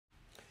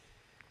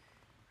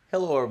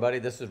Hello, everybody.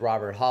 This is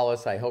Robert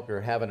Hollis. I hope you're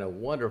having a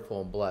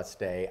wonderful and blessed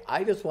day.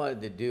 I just wanted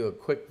to do a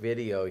quick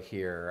video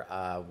here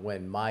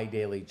when My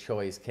Daily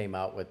Choice came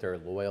out with their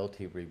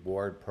loyalty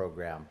reward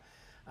program.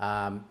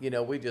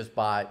 We just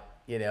bought,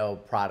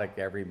 product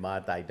every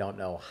month. I don't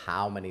know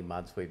how many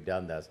months we've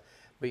done this,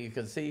 but you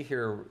can see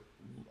here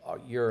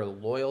your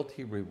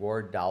loyalty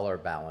reward dollar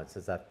balance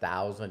is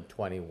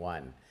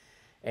 1,021.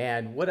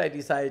 And what I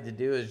decided to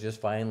do is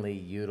just finally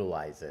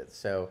utilize it.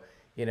 So,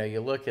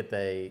 you look at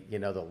the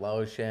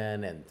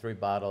lotion and 3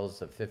 bottles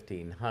of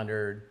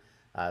 1,500,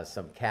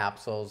 some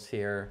capsules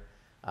here,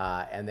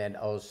 and then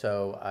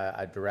also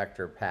a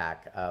director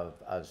pack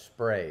of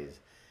sprays.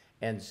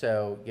 And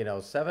so,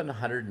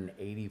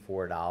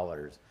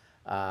 $784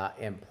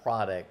 in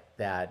product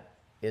that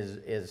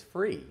is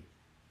free,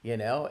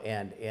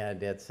 and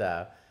it's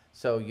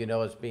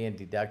it's being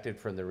deducted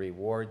from the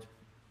rewards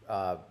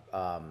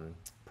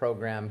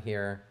program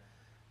here.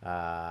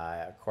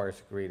 Of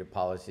course, agree to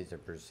policies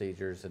and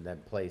procedures, and then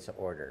place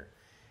order.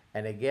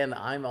 And again,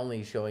 I'm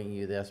only showing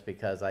you this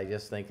because I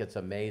just think it's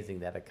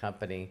amazing that a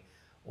company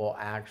will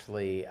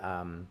actually,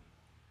 pay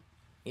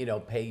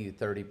you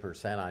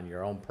 30% on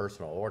your own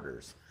personal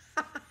orders.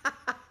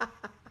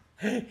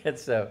 And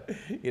so,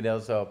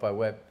 so if I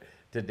went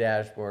to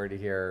dashboard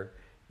here,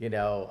 you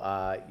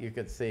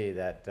can see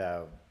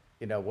that,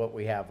 what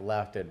we have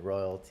left in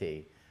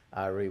royalty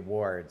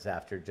rewards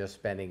after just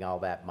spending all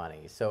that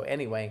money. So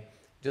anyway,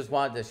 just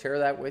wanted to share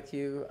that with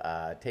you.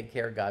 Take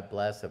care. God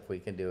bless. If we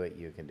can do it,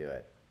 you can do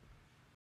it.